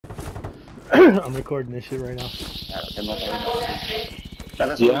I'm recording this shit right now.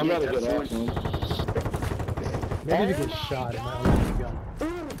 Yeah, I'm about to get off, man. Maybe if you get shot, it might only be a gun.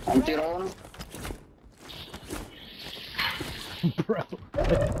 I'm throwing him. Bro. I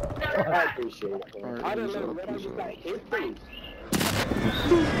appreciate it. Alright, I didn't peace let out, Red peace get out. that hit face.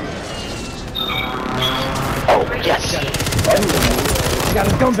 Oh, yes! He got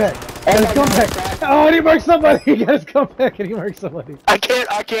his gun back! He got his gun back! Oh, and he marked somebody! He got his gun back and he marked somebody. I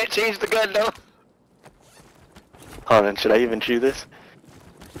can't change the gun, though. Hold on, should I even shoot this?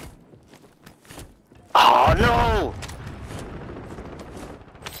 Oh, no!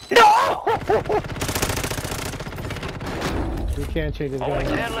 No! He can't change his Only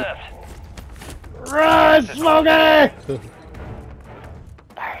gun. 10 left. Run, Smokey! Alright,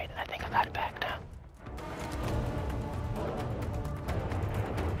 I think I got it back now.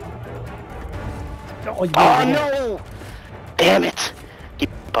 Oh, you Oh, did it. no! Damn it! Keep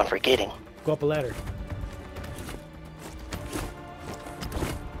on forgetting. Go up a ladder.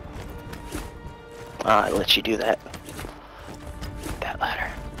 I'll let you do that. That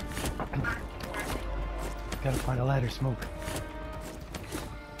ladder. Gotta find a ladder, Smoke.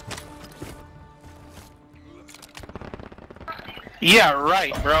 Yeah,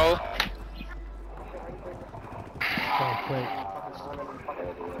 right, bro. Don't play.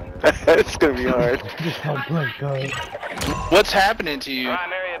 It's gonna be hard. Just don't play, cuz. What's happening to you?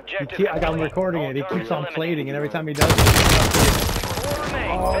 Primary objective. I got him recording it. He keeps on plating, and every time he does it,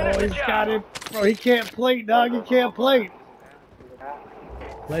 oh, he's got it. Bro, he can't plate, dog. He can't plate.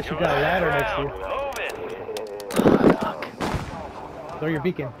 Unless you got a ladder next to you. Move it. Throw your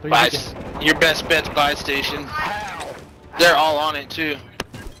beacon. Throw your beacon. Your best bet's buy station. They're all on it too.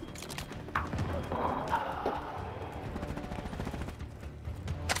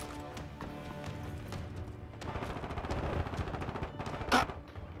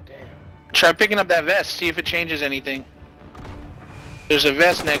 Try picking up that vest, see if it changes anything. There's a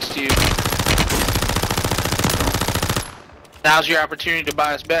vest next to you. Now's your opportunity to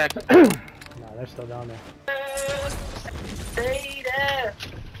buy us back. No, they're still down there.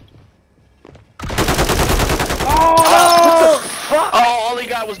 Oh! Oh, all he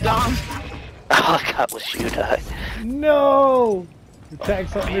got was Dom. All I got was you, dog. No! Attack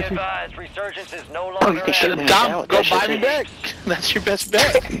something Be issue. advised, resurgence is no Oh, you longer can shoot active. me Dom, down with go that buy shit. me back. That's your best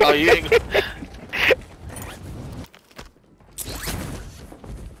bet. Oh, you ain't.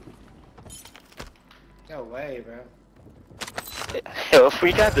 No way, bro. Yo, if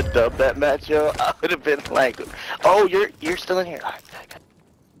we got to dub that match, yo, I would have been like, oh, you're still in here. All right, I got-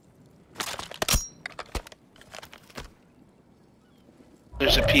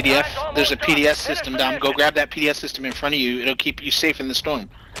 There's a PDF. There's a PDS system, Dom. Go grab that PDS system in front of you. It'll keep you safe in the storm.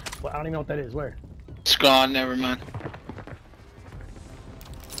 Well, I don't even know what that is. Where? It's gone. Never mind.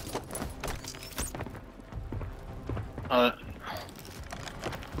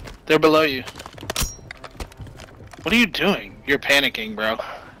 They're below you. What are you doing? You're panicking, bro.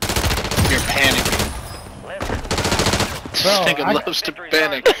 You're panicking. This Bro, nigga I- loves to Victory's ours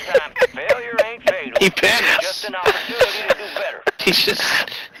panic. this time. Failure ain't fatal. He panics. Just an opportunity to do better.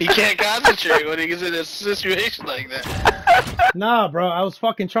 He can't concentrate when he gets in a situation like that. Nah, bro. I was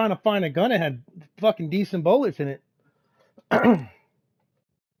fucking trying to find a gun that had fucking decent bullets in it. And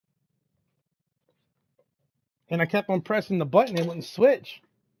I kept on pressing the button. It wouldn't switch.